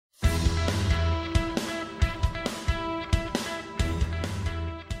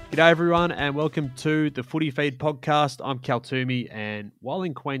G'day everyone and welcome to the Footy Feed podcast. I'm Cal Toomey, and while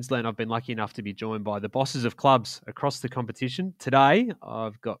in Queensland I've been lucky enough to be joined by the bosses of clubs across the competition. Today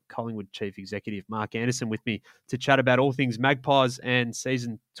I've got Collingwood Chief Executive Mark Anderson with me to chat about all things Magpies and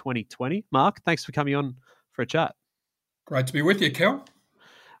season 2020. Mark, thanks for coming on for a chat. Great to be with you, Cal.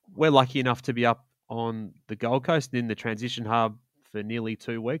 We're lucky enough to be up on the Gold Coast in the transition hub for nearly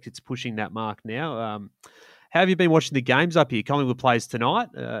 2 weeks. It's pushing that mark now. How have you been watching the games up here? Collingwood plays tonight.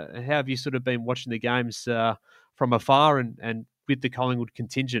 How have you sort of been watching the games from afar and with the Collingwood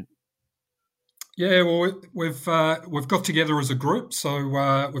contingent? Yeah, well, we've got together as a group,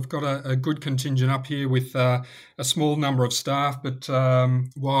 so we've got a good contingent up here with a small number of staff, but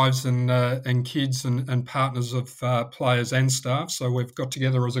wives and kids and partners of players and staff. So we've got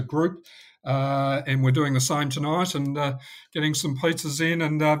together as a group. And we're doing the same tonight and getting some pizzas in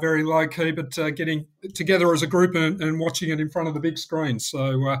and very low key, but getting together as a group and watching it in front of the big screen.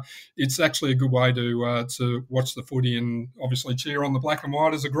 So it's actually a good way to watch the footy and obviously cheer on the black and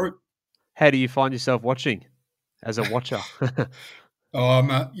white as a group. How do you find yourself watching as a watcher? I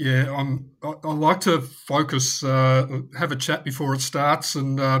like to focus, have a chat before it starts,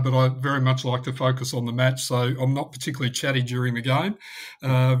 but I very much like to focus on the match. So I'm not particularly chatty during the game,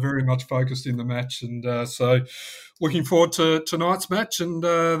 very much focused in the match. And so looking forward to tonight's match. And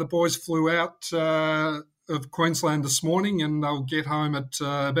the boys flew out of Queensland this morning and they'll get home at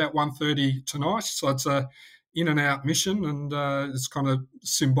about 1:30 tonight. So it's a in and out mission, and it's kind of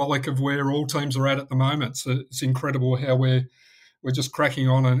symbolic of where all teams are at the moment. So it's incredible how we're just cracking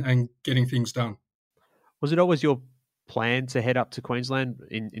on and getting things done. Was it always your plan to head up to Queensland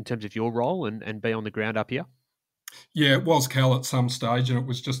in terms of your role and be on the ground up here? Yeah, it was, Cal, at some stage, and it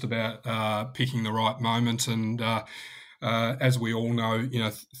was just about picking the right moment. And as we all know,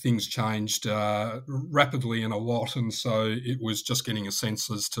 things changed rapidly and a lot, and so it was just getting a sense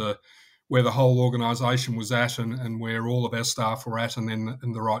as to where the whole organisation was at and where all of our staff were at, and then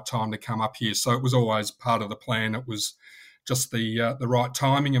the right time to come up here. So it was always part of the plan. It was just the right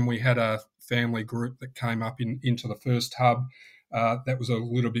timing, and we had a family group that came up into the first hub. That was a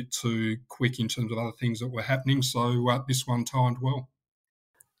little bit too quick in terms of other things that were happening, so this one timed well.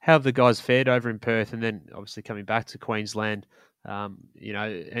 How have the guys fared over in Perth, and then obviously coming back to Queensland?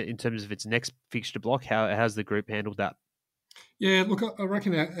 In terms of its next fixture block, how's the group handled that? Yeah, look, I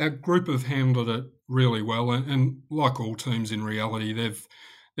reckon our group have handled it really well, and like all teams in reality,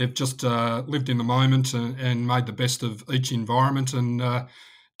 they've just lived in the moment and made the best of each environment. And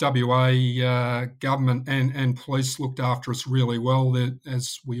WA government and police looked after us really well.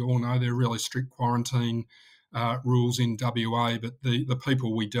 As we all know, they're really strict quarantine rules in WA, but the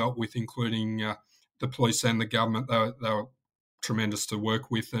people we dealt with, including the police and the government, they were tremendous to work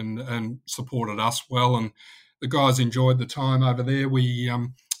with and supported us well. And the guys enjoyed the time over there. We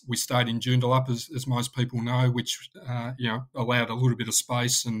stayed in Joondalup, as most people know, which allowed a little bit of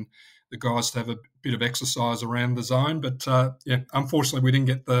space and the guys to have a bit of exercise around the zone. But unfortunately, we didn't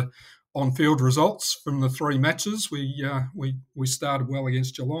get the on-field results from the 3 matches. We started well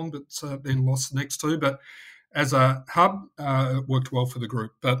against Geelong, but then lost the next 2. But as a hub, it worked well for the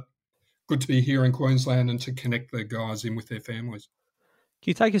group. But good to be here in Queensland and to connect the guys in with their families. Can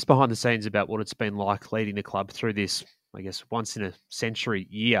you take us behind the scenes about what it's been like leading the club through this, I guess, once in a century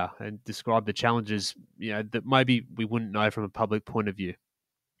year, and describe the challenges, that maybe we wouldn't know from a public point of view?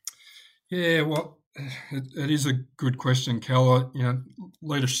 Yeah, well, it is a good question, Cal.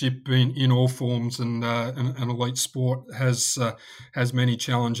 Leadership in all forms and elite sport has many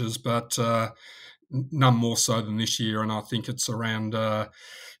challenges, but none more so than this year. And I think it's around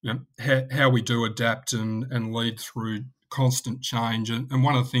how we do adapt and lead through constant change. And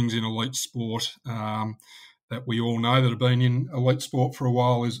one of the things in elite sport that we all know that have been in elite sport for a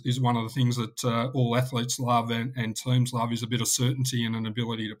while is one of the things that all athletes love and teams love is a bit of certainty and an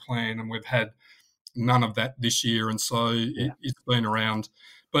ability to plan. And we've had none of that this year. And so it's been around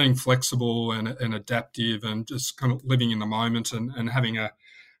being flexible and adaptive and just kind of living in the moment and having a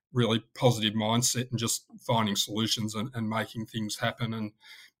really positive mindset and just finding solutions and making things happen. And,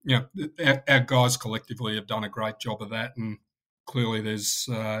 our guys collectively have done a great job of that. And clearly there's,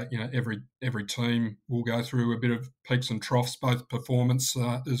 every team will go through a bit of peaks and troughs, both performance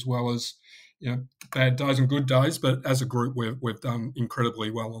as well as, bad days and good days. But as a group, we've done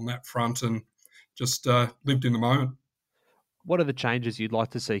incredibly well on that front and just lived in the moment. What are the changes you'd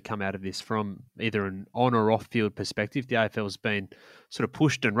like to see come out of this from either an on or off field perspective? The AFL's been sort of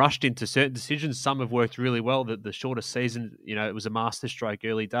pushed and rushed into certain decisions. Some have worked really well. The shorter season, it was a masterstroke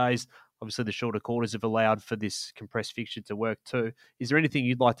early days. Obviously, the shorter quarters have allowed for this compressed fixture to work too. Is there anything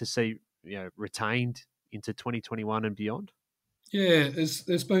you'd like to see, retained into 2021 and beyond? Yeah,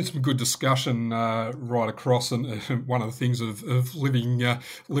 there's been some good discussion right across, and one of the things of living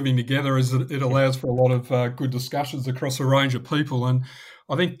together is that it allows for a lot of good discussions across a range of people. And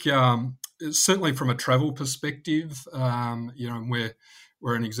I think certainly from a travel perspective, and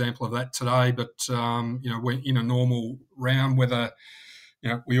we're an example of that today. But we're in a normal round, whether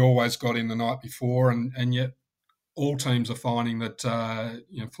we always got in the night before, and yet all teams are finding that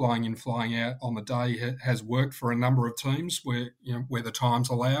flying in, flying out on the day has worked for a number of teams where the times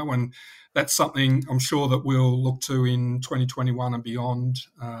allow, and that's something I'm sure that we'll look to in 2021 and beyond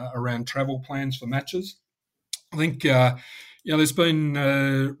around travel plans for matches. I think there's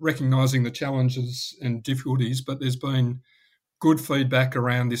been recognising the challenges and difficulties, but there's been good feedback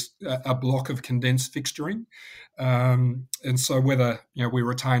around this a block of condensed fixturing, and so whether we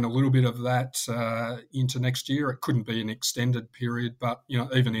retain a little bit of that into next year, it couldn't be an extended period, but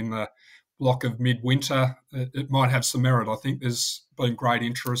even in the block of midwinter, it might have some merit. I think there's been great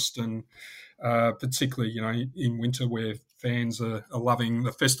interest, and particularly in winter where fans are loving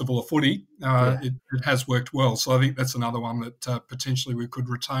the festival of footy, it has worked well. So I think that's another one that potentially we could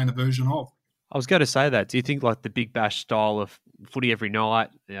retain a version of. I was going to say that. Do you think like the Big Bash style of footy every night,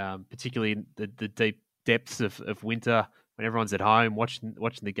 particularly in the deep depths of winter when everyone's at home watching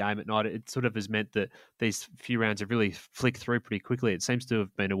the game at night, it sort of has meant that these few rounds have really flicked through pretty quickly. It seems to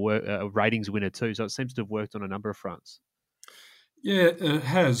have been a ratings winner too, so it seems to have worked on a number of fronts. Yeah, it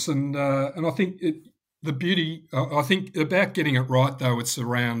has, and I think the beauty, I think about getting it right though, it's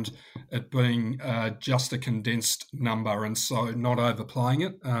around it being just a condensed number, and so not overplaying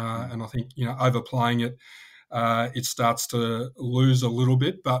it. And I think overplaying it, it starts to lose a little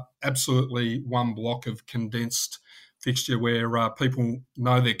bit. But absolutely, one block of condensed fixture where people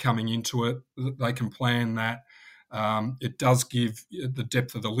know they're coming into it, they can plan that. It does give the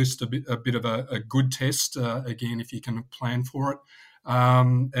depth of the list a bit of a good test, again, if you can plan for it.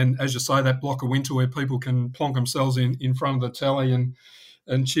 And as you say, that block of winter where people can plonk themselves in front of the telly and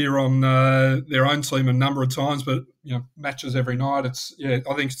cheer on their own team a number of times, but matches every night.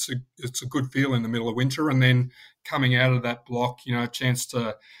 I think it's a good feel in the middle of winter, and then coming out of that block, a chance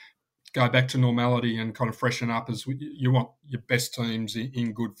to go back to normality and kind of freshen up, as you want your best teams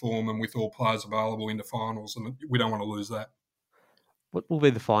in good form and with all players available in the finals, and we don't want to lose that. What will be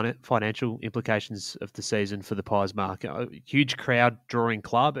the financial implications of the season for the Pies, Mark? A huge crowd drawing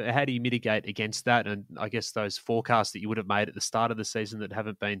club. How do you mitigate against that? And I guess those forecasts that you would have made at the start of the season that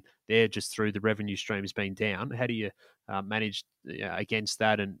haven't been there just through the revenue streams being down. How do you manage against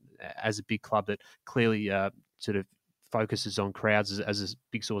that? And as a big club that clearly sort of focuses on crowds as a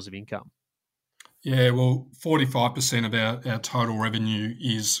big source of income. Yeah, well, 45% of our total revenue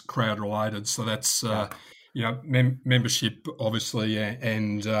is crowd related. So that's, membership, obviously,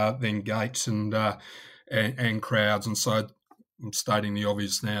 and then gates and crowds. And so I'm stating the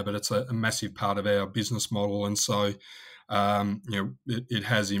obvious now, but it's a massive part of our business model. And so, it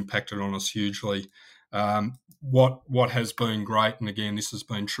has impacted on us hugely. What has been great, and again, this has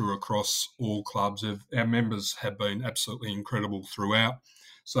been true across all clubs, our members have been absolutely incredible throughout.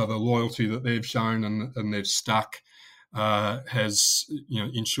 So the loyalty that they've shown and they've stuck has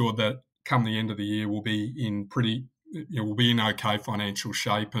ensured that come the end of the year we'll be in okay financial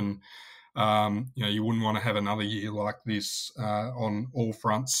shape, and you wouldn't want to have another year like this on all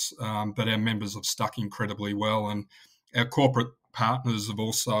fronts. But our members have stuck incredibly well, and our corporate partners have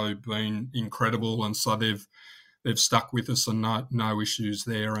also been incredible, and so they've stuck with us and no issues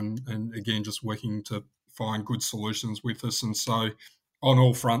there, and again just working to find good solutions with us. And so on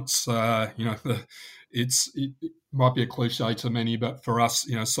all fronts, it might be a cliche to many, but for us,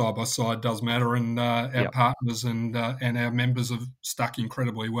 side by side does matter, and our partners and our members have stuck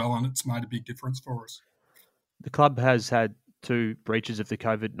incredibly well, and it's made a big difference for us. The club has had 2 breaches of the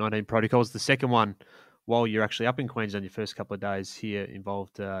COVID-19 protocols. The second one, while you're actually up in Queensland, your first couple of days here,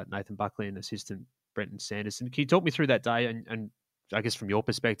 involved Nathan Buckley and assistant Brenton Sanderson. Can you talk me through that day and I guess from your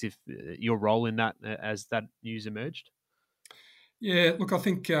perspective, your role in that as that news emerged? Yeah, look, I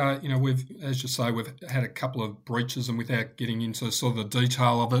think, we've, as you say, we've had a couple of breaches, and without getting into sort of the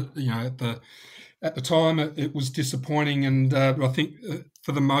detail of it, at the time it was disappointing, and I think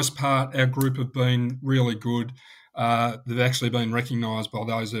for the most part our group have been really good. They've actually been recognised by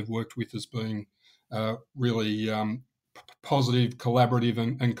those they've worked with as being really positive, collaborative,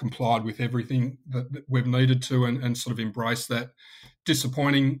 and complied with everything that we've needed to, and sort of embraced that.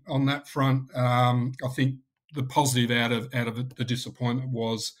 Disappointing on that front. I think the positive out of the disappointment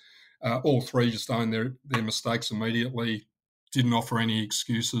was all 3 just owned their mistakes immediately, didn't offer any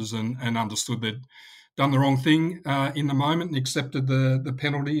excuses, and understood they'd done the wrong thing in the moment, and accepted the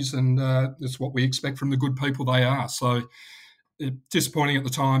penalties, and it's what we expect from the good people they are. So disappointing at the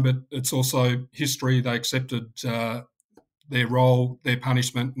time, but it's also history. They accepted their role, their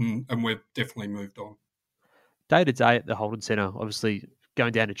punishment, and we've definitely moved on. Day to day at the Holden Centre, obviously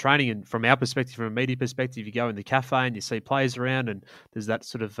going down to training, and from our perspective, from a media perspective, you go in the cafe and you see players around, and there's that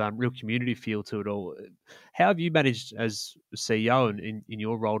sort of real community feel to it all. How have you managed as CEO and in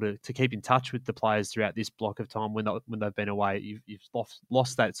your role to keep in touch with the players throughout this block of time when they've been away? You've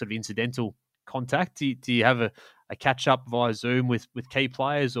lost that sort of incidental contact. Do you have a catch up via Zoom with key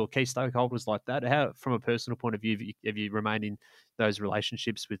players or key stakeholders like that? How, from a personal point of view, have you remained in those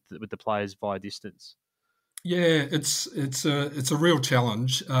relationships with the players via distance? Yeah, it's a real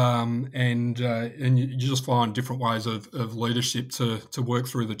challenge, and you just find different ways of leadership to work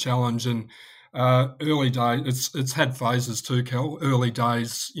through the challenge. And early days, it's had phases too, Kel. Early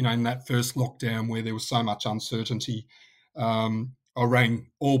days, in that first lockdown where there was so much uncertainty, I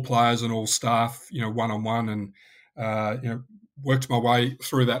rang all players and all staff, one on one, and worked my way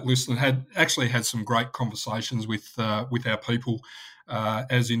through that list and had some great conversations with our people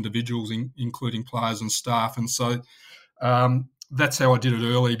as individuals, including players and staff. And so that's how I did it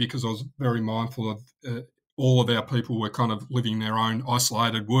early, because I was very mindful of all of our people were kind of living their own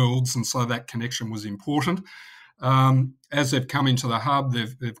isolated worlds, and so that connection was important. As they've come into the hub,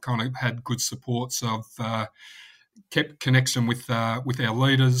 they've kind of had good support. So I've kept connection with our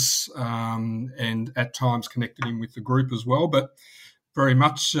leaders, and at times connected in with the group as well. But very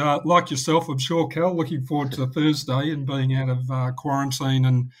much like yourself, I'm sure, Cal, looking forward to Thursday and being out of quarantine.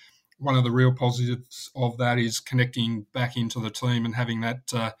 And one of the real positives of that is connecting back into the team and having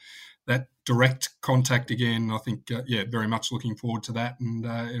that direct contact again. I think, very much looking forward to that, and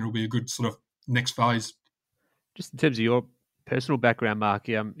it'll be a good sort of next phase. Just in terms of your personal background, Mark,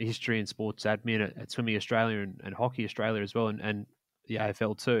 history and sports admin at Swimming Australia and Hockey Australia as well, and the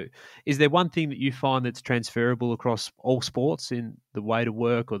AFL too. Is there one thing that you find that's transferable across all sports in the way to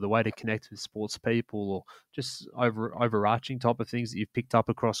work or the way to connect with sports people, or just overarching type of things that you've picked up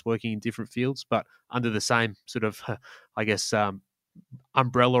across working in different fields, but under the same sort of, I guess,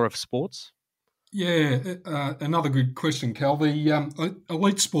 umbrella of sports? Yeah, another good question, Cal. The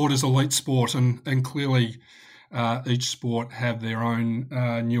elite sport is elite sport, and clearly each sport have their own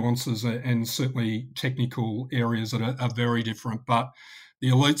nuances and certainly technical areas that are very different. But the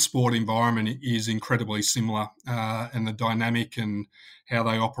elite sport environment is incredibly similar, and the dynamic and how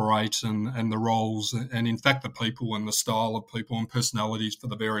they operate and the roles, and in fact the people and the style of people and personalities for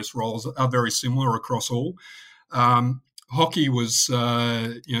the various roles are very similar across all. Hockey was,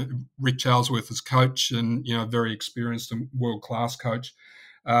 Rick Charlesworth as coach, and a very experienced and world-class coach.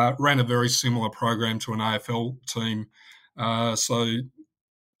 Ran a very similar program to an AFL team, so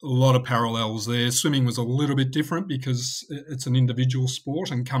a lot of parallels there. Swimming was a little bit different because it's an individual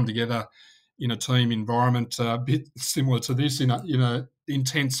sport and come together in a team environment, a bit similar to this in a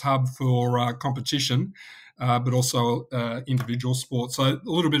intense hub for competition, but also individual sport. So a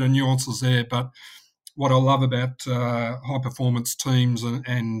little bit of nuances there, but what I love about high performance teams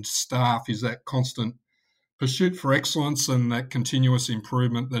and staff is that constant pursuit for excellence and that continuous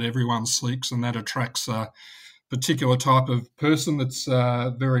improvement that everyone seeks, and that attracts a particular type of person that's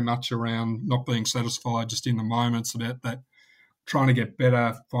very much around not being satisfied just in the moment. It's about that trying to get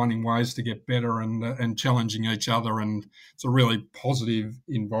better, finding ways to get better, and challenging each other. And it's a really positive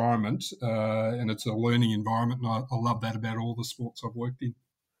environment, and it's a learning environment. And I love that about all the sports I've worked in.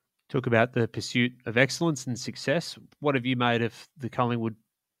 Talk about the pursuit of excellence and success. What have you made of the Collingwood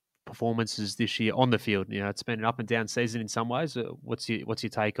performances this year on the field? It's been an up and down season in some ways. What's your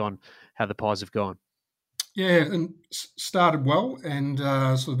take on how the Pies have gone? Yeah, and started well, and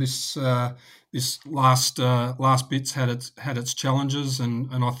so this last bit's had its challenges, and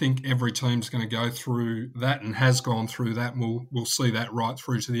I think every team's going to go through that and has gone through that. And we'll see that right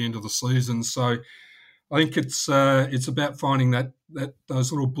through to the end of the season. So I think it's about finding that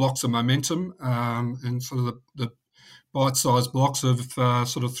those little blocks of momentum, and sort of the bite-sized blocks of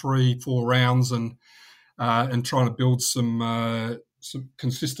sort of 3-4 rounds, and trying to build some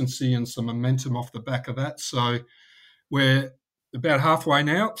consistency and some momentum off the back of that. So we're about halfway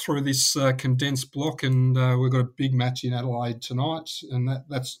now through this condensed block, and we've got a big match in Adelaide tonight, and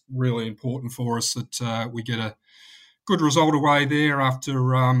that's really important for us that we get a good result away there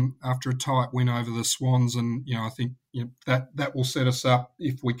after a tight win over the Swans. And I think that will set us up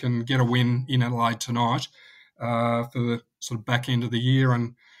if we can get a win in Adelaide tonight for the sort of back end of the year,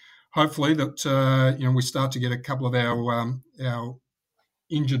 and hopefully that we start to get a couple of our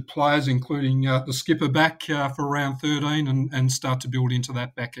injured players, including the skipper, back for round 13, and start to build into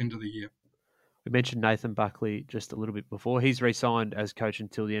that back end of the year. We mentioned Nathan Buckley just a little bit before. He's re-signed as coach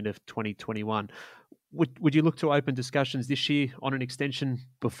until the end of 2021. Would you look to open discussions this year on an extension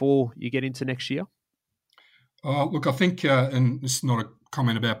before you get into next year? Look, I think, and this is not a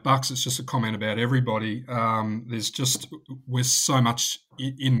comment about Bucks, it's just a comment about everybody. We're so much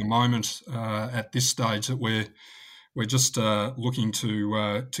in the moment at this stage that we're just looking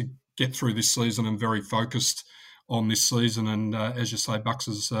to get through this season and very focused on this season. And as you say, Bucks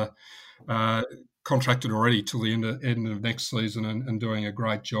is contracted already till the end of next season and doing a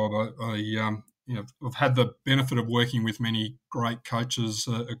great job. I've had the benefit of working with many great coaches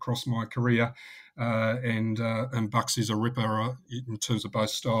across my career, and Bucks is a ripper in terms of both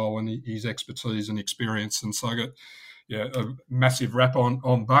style and his expertise and experience. And so I got a massive rap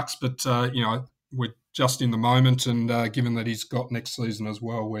on Bucks, but we're just in the moment, and given that he's got next season as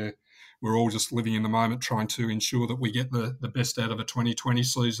well, we're all just living in the moment, trying to ensure that we get the best out of a 2020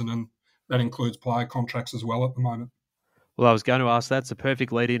 season, and that includes player contracts as well at the moment. Well, I was going to ask that. It's a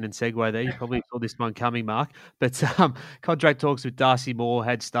perfect lead-in and segue there. You probably saw this one coming, Mark. But contract talks with Darcy Moore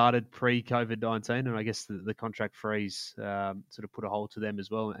had started pre-COVID-19, and I guess the contract freeze sort of put a hold to them as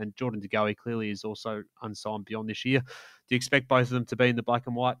well. And Jordan De Goey clearly is also unsigned beyond this year. Do you expect both of them to be in the black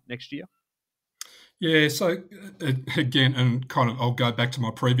and white next year? Yeah, so again, and kind of I'll go back to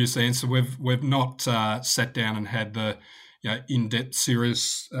my previous answer. We've not sat down and had the in-depth,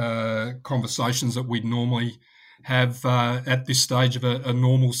 serious conversations that we'd normally have at this stage of a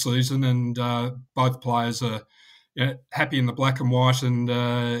normal season, and both players are happy in the black and white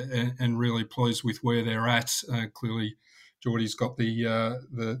and really pleased with where they're at. Clearly, Geordie's got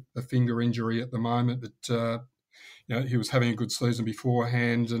the finger injury at the moment, but he was having a good season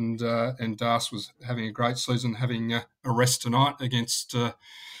beforehand, and Darce was having a great season, having a rest tonight against,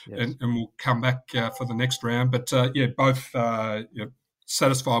 and we'll come back for the next round. But both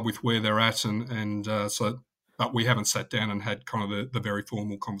satisfied with where they're at, and so. But we haven't sat down and had kind of the very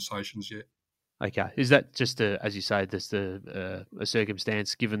formal conversations yet. Okay. Is that just, as you say, just a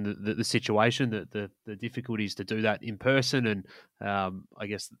circumstance given the situation, the difficulties to do that in person, and I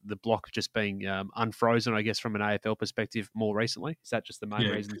guess the block just being unfrozen, I guess, from an AFL perspective more recently? Is that just the main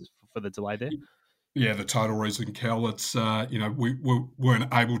reason for the delay there? Yeah, the total reason, Cal. It's, we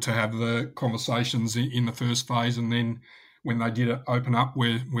weren't able to have the conversations in the first phase, and then when they did open up,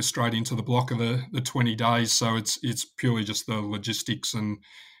 we're straight into the block of the 20 days. So it's purely just the logistics and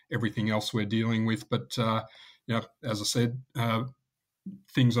everything else we're dealing with. But, as I said,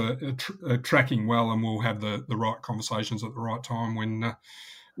 things are tracking well, and we'll have the right conversations at the right time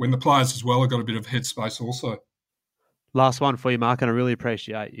when the players as well have got a bit of headspace also. Last one for you, Mark, and I really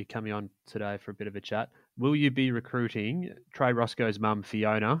appreciate you coming on today for a bit of a chat. Will you be recruiting Trey Roscoe's mum,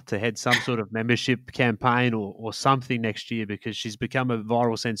 Fiona, to head some sort of membership campaign or something next year, because she's become a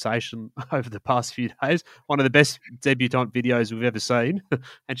viral sensation over the past few days? One of the best debutante videos we've ever seen,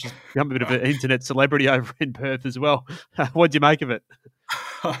 and she's become a bit of an internet celebrity over in Perth as well. What do you make of it?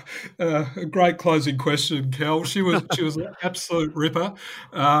 A great closing question, Cal. She was an absolute ripper.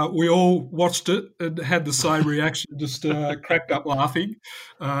 We all watched it and had the same reaction, just cracked up laughing.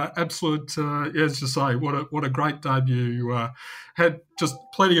 Absolute, as you say, what a great debut. Had just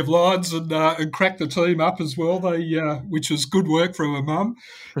plenty of lines and cracked the team up as well. Which was good work from her mum.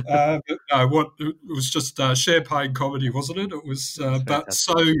 But no, it was just champagne comedy, wasn't it? It was, but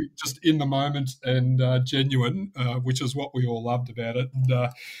so just in the moment and genuine, which is what we all loved about it.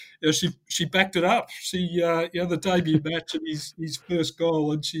 And she backed it up. She the debut match and his first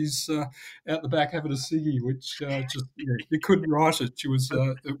goal, and she's out the back having a ciggy, which you couldn't write it. It was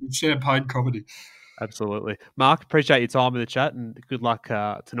champagne comedy. Absolutely. Mark, appreciate your time in the chat, and good luck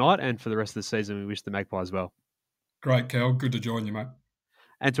tonight and for the rest of the season. We wish the Magpies well. Great, Cal. Good to join you, mate.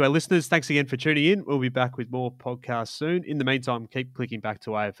 And to our listeners, thanks again for tuning in. We'll be back with more podcasts soon. In the meantime, keep clicking back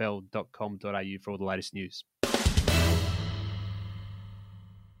to afl.com.au for all the latest news.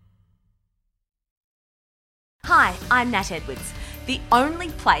 Hi, I'm Nat Edwards. The only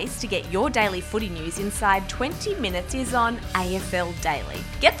place to get your daily footy news inside 20 minutes is on AFL Daily.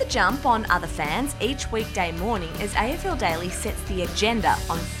 Get the jump on other fans each weekday morning as AFL Daily sets the agenda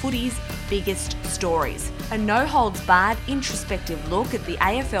on footy's biggest stories. A no-holds-barred, introspective look at the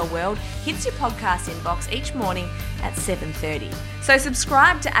AFL world hits your podcast inbox each morning at 7:30. So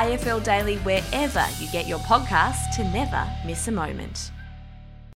subscribe to AFL Daily wherever you get your podcasts to never miss a moment.